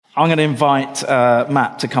I'm going to invite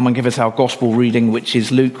Matt to come and give us our gospel reading, which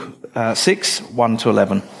is Luke 6, 1 to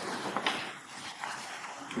 11.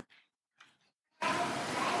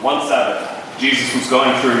 One Sabbath, Jesus was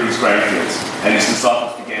going through his grain fields, and his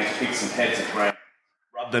disciples began to pick some heads of grain,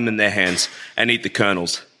 rub them in their hands, and eat the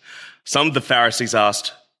kernels. Some of the Pharisees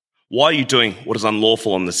asked, "Why are you doing what is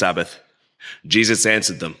unlawful on the Sabbath?" Jesus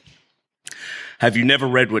answered them, "Have you never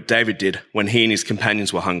read what David did when he and his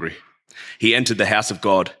companions were hungry? He entered the house of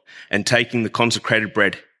God, and taking the consecrated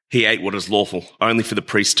bread, he ate what is lawful only for the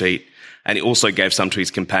priest to eat, and he also gave some to his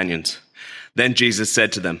companions. Then Jesus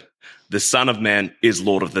said to them, 'The Son of Man is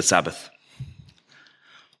Lord of the Sabbath.'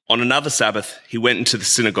 On another Sabbath, he went into the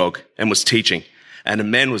synagogue and was teaching, and a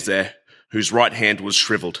man was there whose right hand was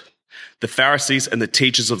shriveled. The Pharisees and the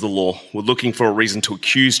teachers of the law were looking for a reason to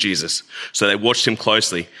accuse Jesus, so they watched him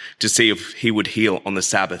closely to see if he would heal on the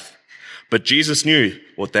Sabbath. But Jesus knew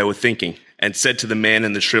what they were thinking and said to the man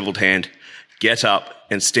in the shriveled hand, 'Get up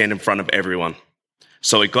and stand in front of everyone.'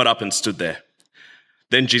 So he got up and stood there.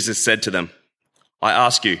 Then Jesus said to them, 'I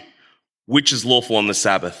ask you, which is lawful on the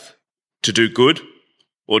Sabbath, to do good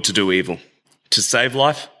or to do evil, to save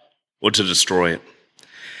life or to destroy it?'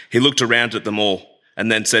 He looked around at them all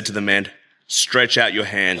and then said to the man, 'Stretch out your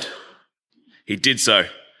hand.' He did so,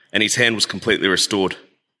 and his hand was completely restored.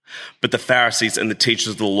 But the Pharisees and the teachers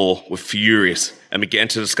of the law were furious and began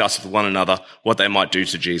to discuss with one another what they might do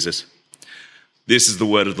to Jesus. This is the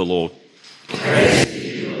word of the Lord. Praise to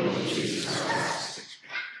you, Lord Jesus Christ.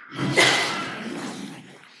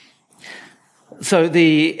 So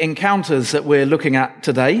the encounters that we're looking at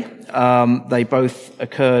today, they both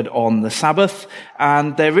occurred on the Sabbath,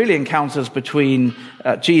 and they're really encounters between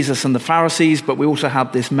Jesus and the Pharisees, but we also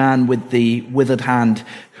have this man with the withered hand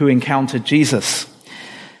who encountered Jesus.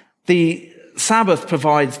 The Sabbath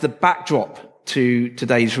provides the backdrop to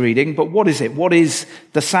today's reading, but what is it? What is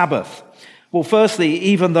the Sabbath? Well, firstly,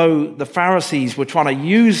 even though the Pharisees were trying to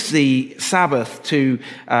use the Sabbath to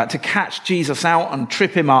catch Jesus out and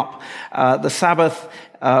trip him up, the Sabbath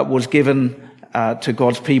was given to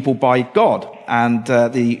God's people by God. And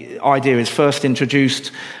the idea is first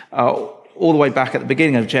introduced all the way back at the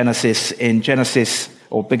beginning of Genesis,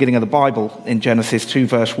 or beginning of the Bible, in Genesis 2,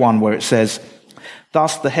 verse 1, where it says,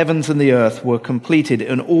 "Thus the heavens and the earth were completed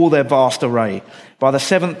in all their vast array. By the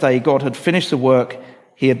seventh day God had finished the work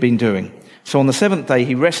he had been doing. So on the seventh day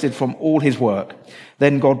he rested from all his work.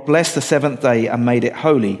 Then God blessed the seventh day and made it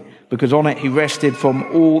holy, because on it he rested from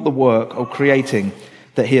all the work of creating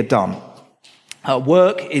that he had done."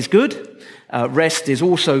 Work is good. Rest is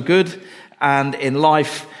also good. And in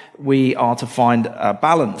life we are to find a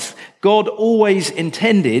balance. God always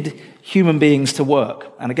intended human beings to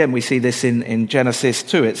work. And again, we see this in Genesis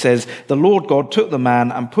 2. It says, "The Lord God took the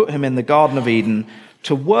man and put him in the Garden of Eden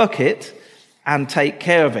to work it and take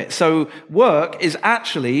care of it." So work is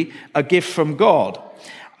actually a gift from God.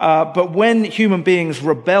 But when human beings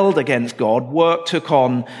rebelled against God, work took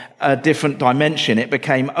on a different dimension. It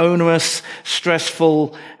became onerous,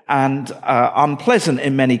 stressful, and unpleasant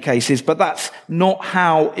in many cases, but that's not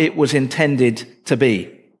how it was intended to be.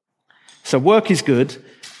 So work is good,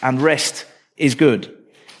 and rest is good.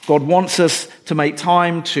 God wants us to make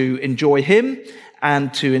time to enjoy him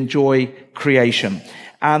and to enjoy creation.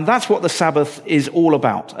 And that's what the Sabbath is all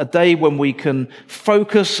about. A day when we can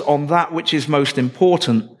focus on that which is most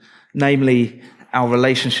important, namely our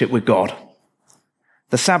relationship with God.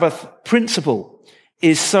 The Sabbath principle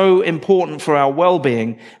is so important for our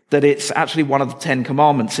well-being that it's actually one of the 10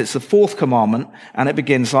 commandments. It's the fourth commandment, and it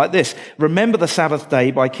begins like this: "Remember the Sabbath day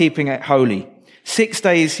by keeping it holy. 6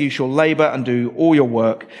 days you shall labor and do all your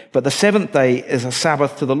work, but the seventh day is a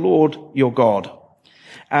Sabbath to the Lord your God."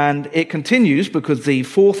 And it continues because the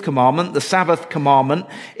fourth commandment, the Sabbath commandment,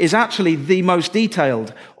 is actually the most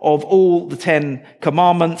detailed of all the 10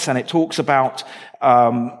 commandments, and it talks about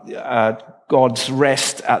God's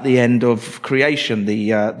rest at the end of creation,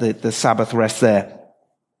 the Sabbath rest there.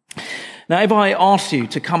 Now, if I asked you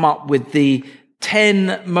to come up with the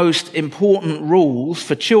 10 most important rules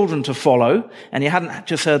for children to follow, and you hadn't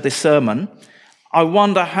just heard this sermon, I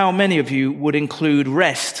wonder how many of you would include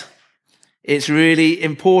rest. It's really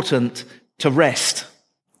important to rest.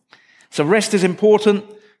 So rest is important.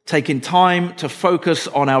 Taking time to focus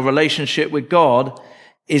on our relationship with God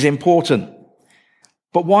is important.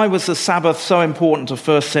 But why was the Sabbath so important to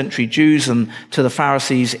first century Jews and to the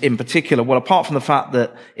Pharisees in particular? Well, apart from the fact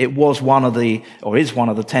that it was is one of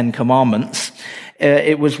the 10 commandments,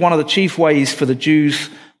 it was one of the chief ways for the Jews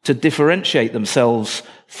to differentiate themselves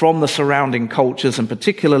from the surrounding cultures, and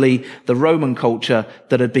particularly the Roman culture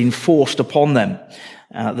that had been forced upon them.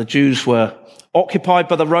 The Jews were occupied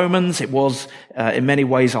by the Romans. It was, in many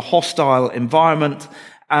ways, a hostile environment.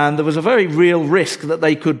 And there was a very real risk that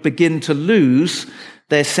they could begin to lose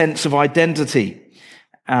their sense of identity.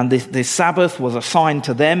 And the Sabbath was a sign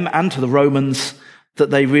to them and to the Romans that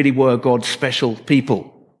they really were God's special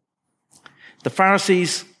people. The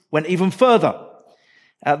Pharisees went even further.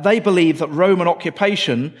 They believed that Roman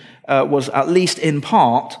occupation was, at least in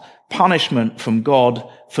part, punishment from God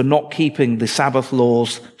for not keeping the Sabbath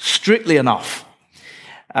laws strictly enough.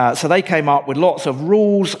 So they came up with lots of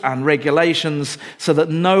rules and regulations so that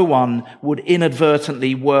no one would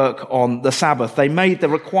inadvertently work on the Sabbath. They made the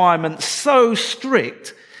requirements so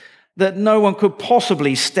strict that no one could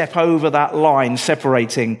possibly step over that line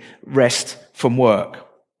separating rest from work.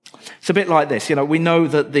 It's a bit like this. We know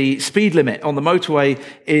that the speed limit on the motorway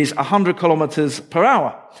is 100 kilometers per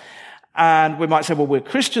hour. And we might say, well, we're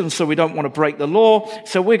Christians, so we don't want to break the law.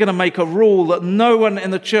 So we're going to make a rule that no one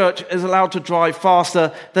in the church is allowed to drive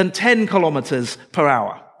faster than 10 kilometers per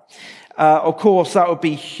hour. Of course, that would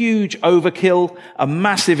be huge overkill, a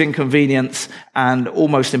massive inconvenience, and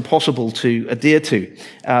almost impossible to adhere to.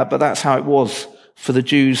 But that's how it was for the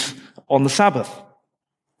Jews on the Sabbath.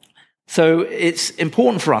 So it's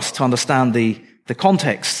important for us to understand the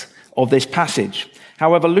context of this passage.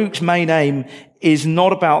 However, Luke's main aim is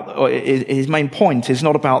not about, or his main point is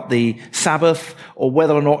not about the Sabbath or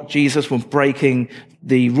whether or not Jesus was breaking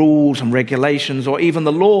the rules and regulations or even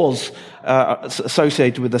the laws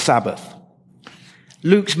associated with the Sabbath.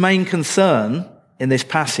 Luke's main concern in this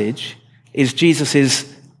passage is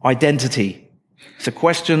Jesus' identity. It's a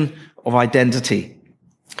question of identity.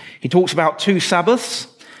 He talks about 2 Sabbaths,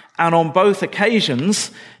 and on both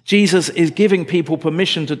occasions, Jesus is giving people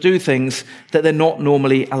permission to do things that they're not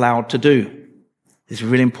normally allowed to do. It's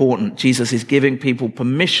really important. Jesus is giving people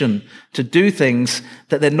permission to do things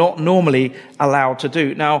that they're not normally allowed to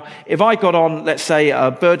do. Now, if I got on, let's say,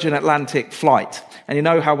 a Virgin Atlantic flight, and you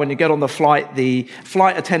know how when you get on the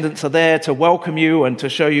flight attendants are there to welcome you and to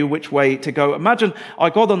show you which way to go. Imagine I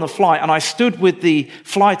got on the flight and I stood with the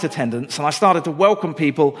flight attendants and I started to welcome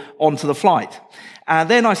people onto the flight. And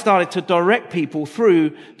then I started to direct people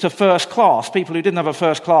through to first class, people who didn't have a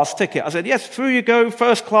first class ticket. I said, yes, through you go,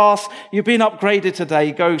 first class. You've been upgraded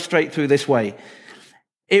today. Go straight through this way.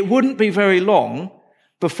 It wouldn't be very long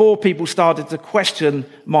before people started to question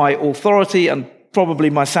my authority and probably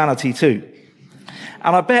my sanity too.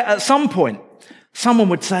 And I bet at some point, someone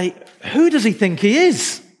would say, who does he think he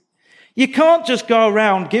is? You can't just go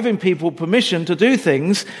around giving people permission to do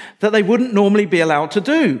things that they wouldn't normally be allowed to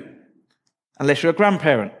do. Unless you're a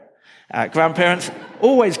grandparent. Grandparents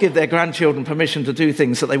always give their grandchildren permission to do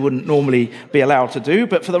things that they wouldn't normally be allowed to do.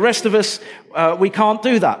 But for the rest of us, we can't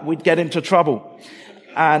do that. We'd get into trouble.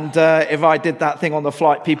 And if I did that thing on the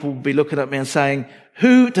flight, people would be looking at me and saying,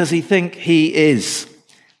 who does he think he is?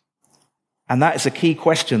 And that is a key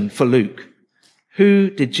question for Luke.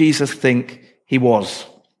 Who did Jesus think he was?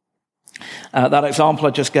 That example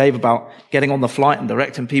I just gave about getting on the flight and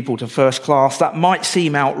directing people to first class, that might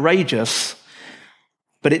seem outrageous,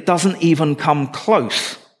 but it doesn't even come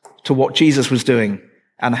close to what Jesus was doing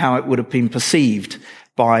and how it would have been perceived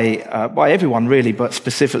by everyone really, but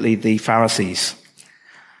specifically the Pharisees.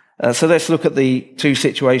 So let's look at the 2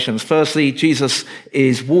 situations. Firstly, Jesus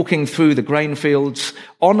is walking through the grain fields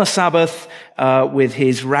on the Sabbath with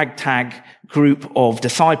his ragtag group of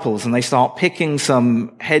disciples, and they start picking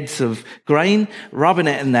some heads of grain, rubbing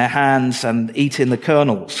it in their hands and eating the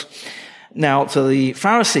kernels. Now, to the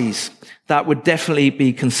Pharisees, that would definitely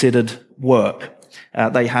be considered work.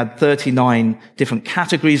 They had 39 different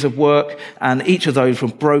categories of work, and each of those were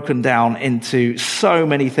broken down into so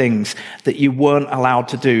many things that you weren't allowed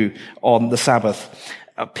to do on the Sabbath.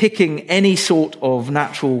 Picking any sort of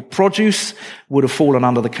natural produce would have fallen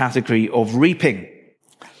under the category of reaping.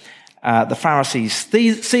 The Pharisees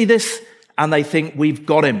see this, and they think, we've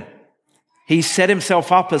got him. He set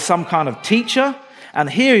himself up as some kind of teacher, and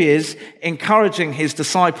here he is encouraging his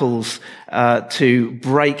disciples to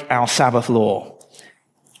break our Sabbath law.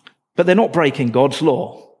 But they're not breaking God's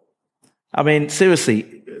law. I mean,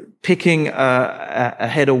 seriously, picking a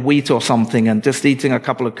head of wheat or something and just eating a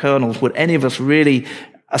couple of kernels, would any of us really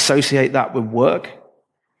associate that with work?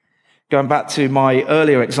 Going back to my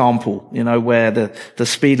earlier example, where the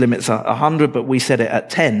speed limit's 100, but we set it at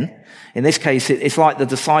 10. In this case, it's like the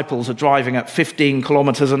disciples are driving at 15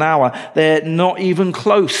 kilometers an hour. They're not even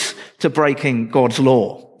close to breaking God's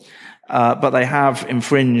law. But they have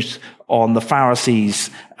infringed on the Pharisees'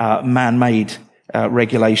 man-made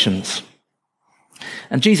regulations.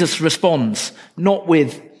 And Jesus responds not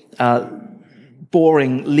with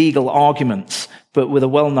boring legal arguments, but with a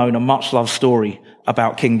well-known and much-loved story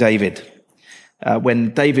about King David.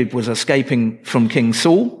 when David was escaping from King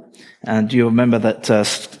Saul. And you remember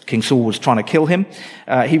that King Saul was trying to kill him.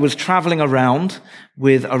 He was traveling around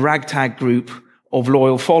with a ragtag group of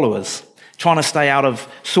loyal followers, trying to stay out of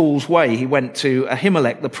Saul's way. He went to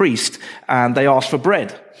Ahimelech, the priest, and they asked for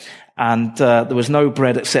bread. And there was no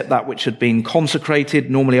bread except that which had been consecrated.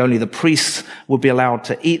 Normally only the priests would be allowed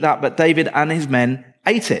to eat that, but David and his men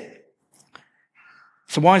ate it.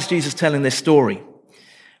 So why is Jesus telling this story?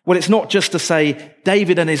 Well, it's not just to say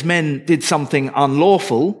David and his men did something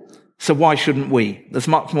unlawful, so why shouldn't we? There's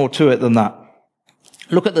much more to it than that.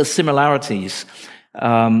 Look at the similarities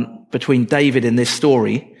between David in this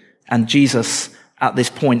story and Jesus at this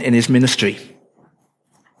point in his ministry.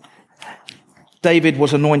 David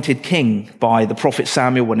was anointed king by the prophet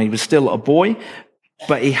Samuel when he was still a boy,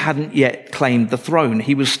 but he hadn't yet claimed the throne.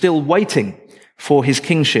 He was still waiting for his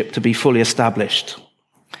kingship to be fully established.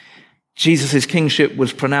 Jesus' kingship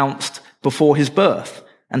was pronounced before his birth,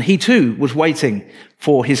 and he too was waiting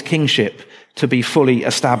for his kingship to be fully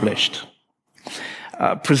established.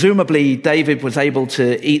 Presumably, David was able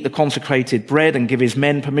to eat the consecrated bread and give his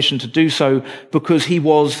men permission to do so because he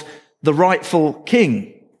was the rightful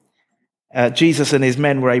king. Jesus and his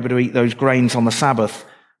men were able to eat those grains on the Sabbath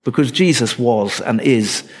because Jesus was and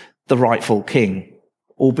is the rightful king,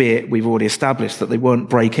 albeit we've already established that they weren't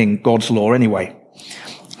breaking God's law anyway.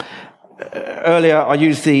 Earlier, I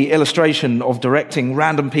used the illustration of directing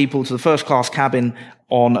random people to the first-class cabin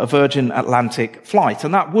on a Virgin Atlantic flight,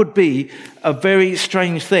 and that would be a very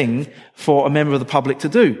strange thing for a member of the public to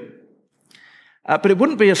do. But it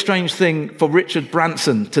wouldn't be a strange thing for Richard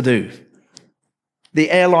Branson to do.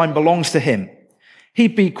 The airline belongs to him.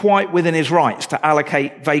 He'd be quite within his rights to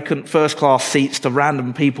allocate vacant first-class seats to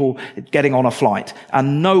random people getting on a flight,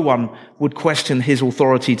 and no one would question his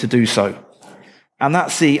authority to do so. And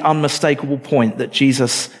that's the unmistakable point that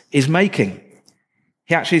Jesus is making.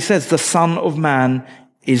 He actually says the Son of Man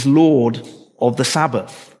is Lord of the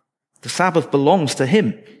Sabbath. The Sabbath belongs to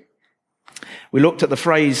him. We looked at the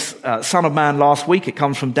phrase Son of Man last week. It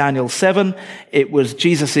comes from Daniel 7. It was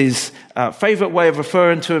Jesus' favorite way of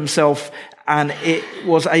referring to himself, and it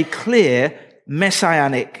was a clear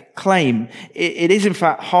messianic claim. It is, in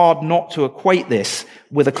fact, hard not to equate this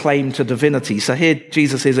with a claim to divinity. So here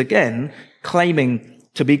Jesus is again claiming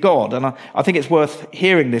to be God. And I think it's worth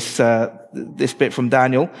hearing this bit from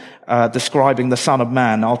Daniel describing the Son of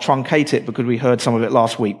Man. I'll truncate it because we heard some of it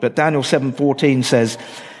last week. But Daniel 7:14 says,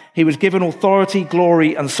 "He was given authority,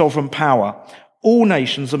 glory, and sovereign power. All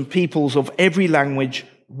nations and peoples of every language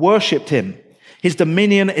worshipped him. His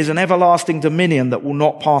dominion is an everlasting dominion that will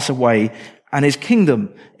not pass away, and his kingdom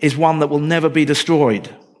is one that will never be destroyed."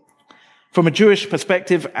 From a Jewish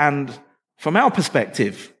perspective and from our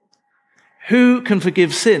perspective, who can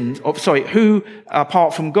forgive sins? Who,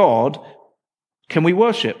 apart from God, can we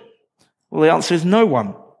worship? Well, the answer is no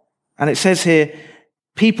one. And it says here,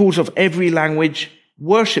 peoples of every language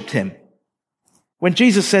worshipped him. When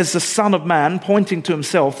Jesus says the Son of Man, pointing to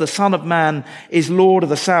himself, the Son of Man is Lord of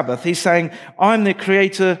the Sabbath, he's saying, I'm the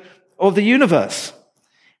creator of the universe.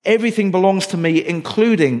 Everything belongs to me,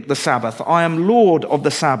 including the Sabbath. I am Lord of the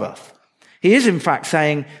Sabbath. He is, in fact,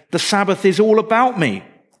 saying the Sabbath is all about me,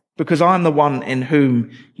 because I'm the one in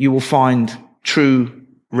whom you will find true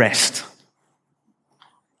rest.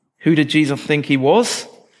 Who did Jesus think he was?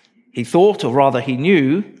 He thought, or rather he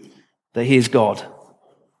knew, that he is God.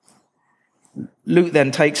 Luke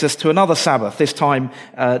then takes us to another Sabbath. This time,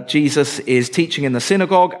 Jesus is teaching in the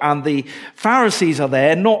synagogue, and the Pharisees are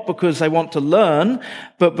there not because they want to learn,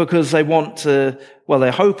 but because they want to,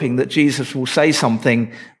 they're hoping that Jesus will say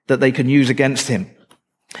something that they can use against him.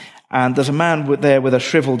 And there's a man there with a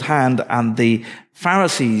shriveled hand, and the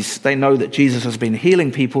Pharisees, they know that Jesus has been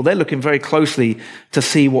healing people. They're looking very closely to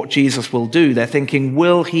see what Jesus will do. They're thinking,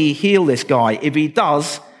 will he heal this guy? If he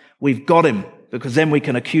does, we've got him, because then we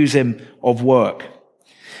can accuse him of work.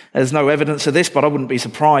 There's no evidence of this, but I wouldn't be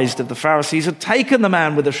surprised if the Pharisees had taken the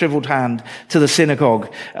man with the shriveled hand to the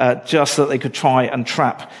synagogue just so that they could try and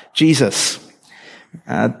trap Jesus.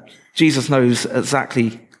 Jesus knows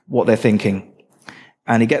exactly what they're thinking.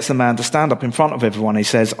 And he gets the man to stand up in front of everyone. He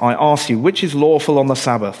says, I ask you, which is lawful on the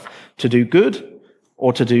Sabbath, to do good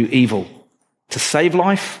or to do evil, to save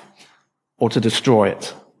life or to destroy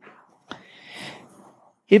it?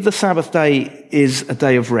 If the Sabbath day is a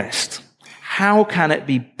day of rest, how can it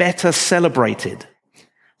be better celebrated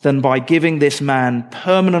than by giving this man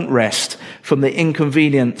permanent rest from the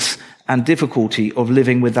inconvenience and difficulty of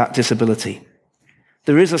living with that disability?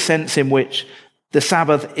 There is a sense in which the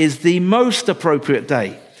Sabbath is the most appropriate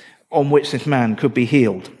day on which this man could be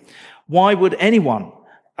healed. Why would anyone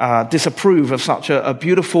disapprove of such a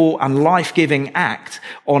beautiful and life-giving act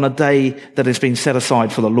on a day that has been set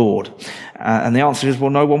aside for the Lord? And the answer is, well,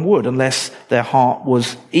 no one would unless their heart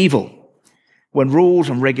was evil. When rules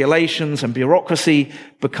and regulations and bureaucracy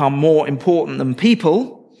become more important than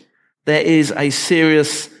people, there is a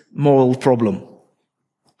serious moral problem.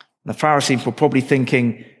 The Pharisees were probably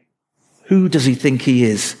thinking, who does he think he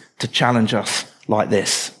is to challenge us like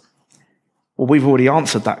this? Well, we've already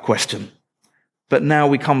answered that question. But now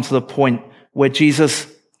we come to the point where Jesus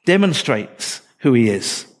demonstrates who he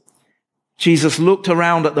is. Jesus looked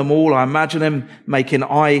around at them all. I imagine him making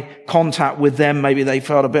eye contact with them. Maybe they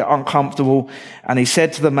felt a bit uncomfortable. And he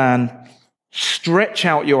said to the man, "Stretch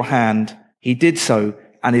out your hand." He did so,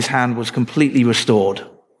 and his hand was completely restored.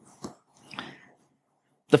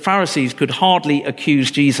 The Pharisees could hardly accuse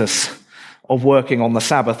Jesus of working on the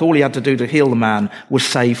Sabbath. All he had to do to heal the man was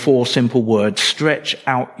say 4 simple words: stretch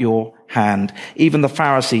out your hand. Even the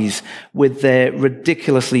Pharisees, with their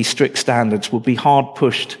ridiculously strict standards, would be hard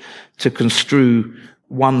pushed to construe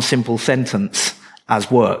one simple sentence as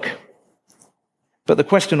work. But the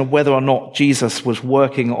question of whether or not Jesus was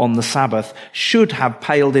working on the Sabbath should have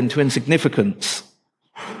paled into insignificance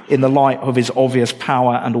in the light of his obvious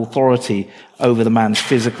power and authority over the man's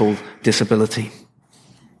physical disability.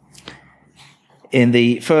 In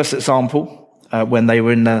the first example, when they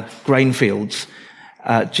were in the grain fields,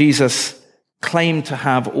 Jesus claimed to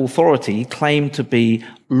have authority, claimed to be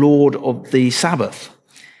Lord of the Sabbath.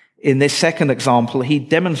 In this second example, he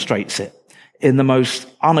demonstrates it in the most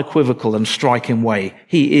unequivocal and striking way.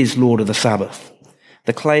 He is Lord of the Sabbath.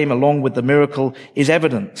 The claim, along with the miracle, is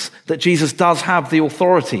evidence that Jesus does have the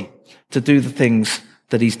authority to do the things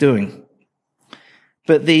that he's doing.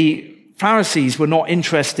 But the Pharisees were not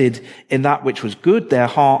interested in that which was good. Their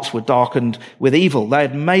hearts were darkened with evil. They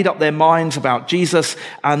had made up their minds about Jesus,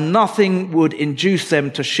 and nothing would induce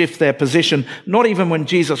them to shift their position. Not even when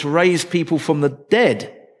Jesus raised people from the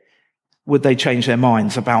dead would they change their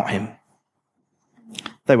minds about him.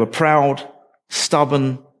 They were proud,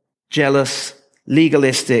 stubborn, jealous,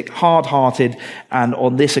 legalistic, hard-hearted, and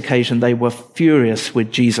on this occasion they were furious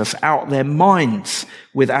with Jesus, out of their minds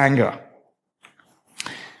with anger.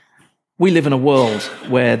 We live in a world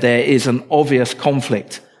where there is an obvious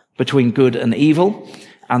conflict between good and evil,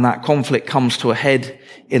 and that conflict comes to a head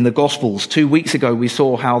in the Gospels. 2 weeks ago, we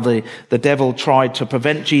saw how the devil tried to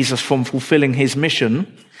prevent Jesus from fulfilling his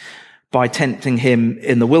mission by tempting him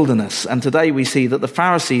in the wilderness. And today we see that the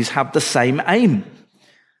Pharisees have the same aim.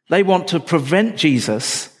 They want to prevent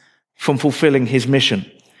Jesus from fulfilling his mission,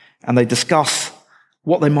 and they discuss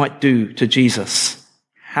what they might do to Jesus,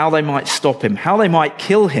 how they might stop him, how they might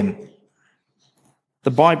kill him.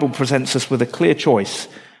 The Bible presents us with a clear choice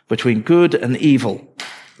between good and evil,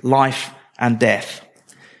 life and death.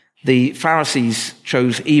 The Pharisees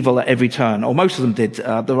chose evil at every turn, or most of them did.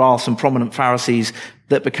 There are some prominent Pharisees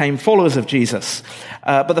that became followers of Jesus.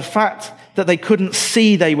 But the fact that they couldn't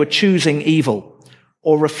see they were choosing evil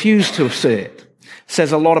or refused to see it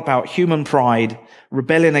says a lot about human pride,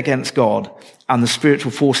 rebellion against God, and the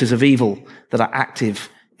spiritual forces of evil that are active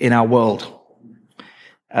in our world.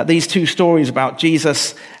 These 2 stories about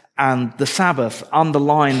Jesus and the Sabbath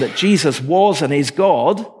underline that Jesus was and is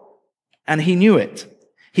God, and he knew it.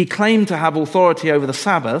 He claimed to have authority over the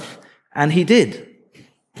Sabbath, and he did.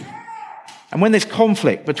 And when this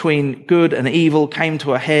conflict between good and evil came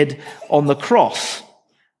to a head on the cross,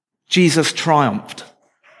 Jesus triumphed.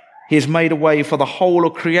 He has made a way for the whole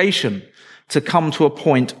of creation to come to a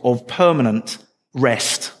point of permanent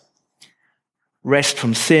rest. Rest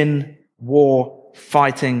from sin, war,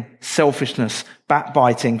 fighting, selfishness,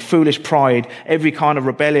 backbiting, foolish pride, every kind of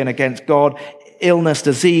rebellion against God, illness,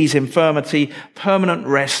 disease, infirmity, permanent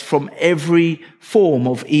rest from every form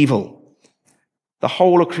of evil. The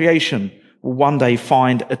whole of creation will one day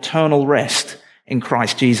find eternal rest in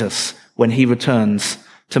Christ Jesus when he returns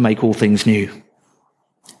to make all things new.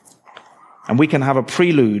 And we can have a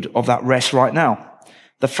prelude of that rest right now.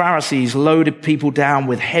 The Pharisees loaded people down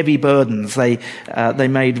with heavy burdens. They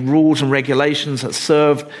made rules and regulations that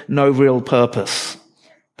served no real purpose.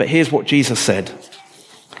 But here's what Jesus said.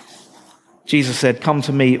 Jesus said, "Come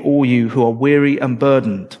to me, all you who are weary and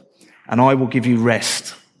burdened, and I will give you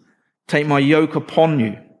rest. Take my yoke upon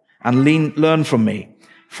you and learn from me,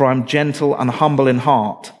 for I am gentle and humble in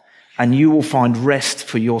heart, and you will find rest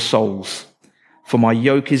for your souls. For my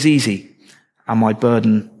yoke is easy and my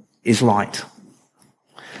burden is light."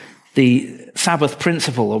 The Sabbath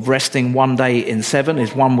principle of resting one day in 7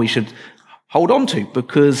 is one we should hold on to,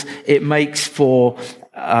 because it makes for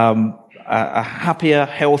a happier,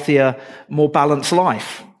 healthier, more balanced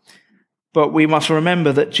life. But we must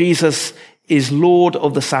remember that Jesus is Lord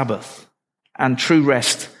of the Sabbath, and true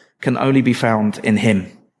rest can only be found in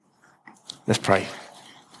him. Let's pray.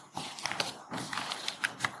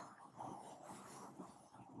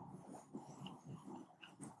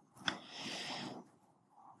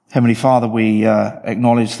 Heavenly Father, we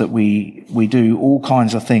acknowledge that we do all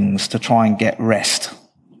kinds of things to try and get rest.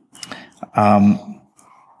 But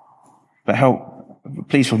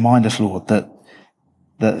please remind us, Lord,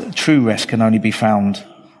 that true rest can only be found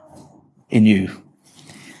in you.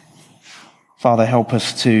 Father, help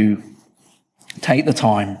us to take the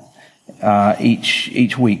time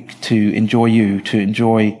each week to enjoy you, to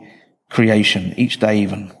enjoy creation, each day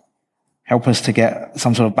even. Help us to get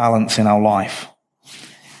some sort of balance in our life.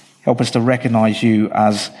 Help us to recognize you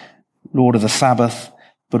as Lord of the Sabbath,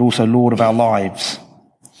 but also Lord of our lives.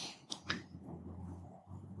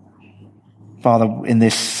 Father, in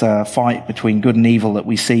this fight between good and evil that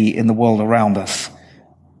we see in the world around us,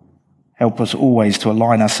 help us always to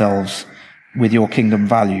align ourselves with your kingdom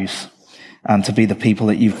values and to be the people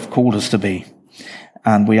that you've called us to be.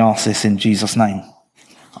 And we ask this in Jesus' name.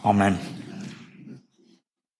 Amen.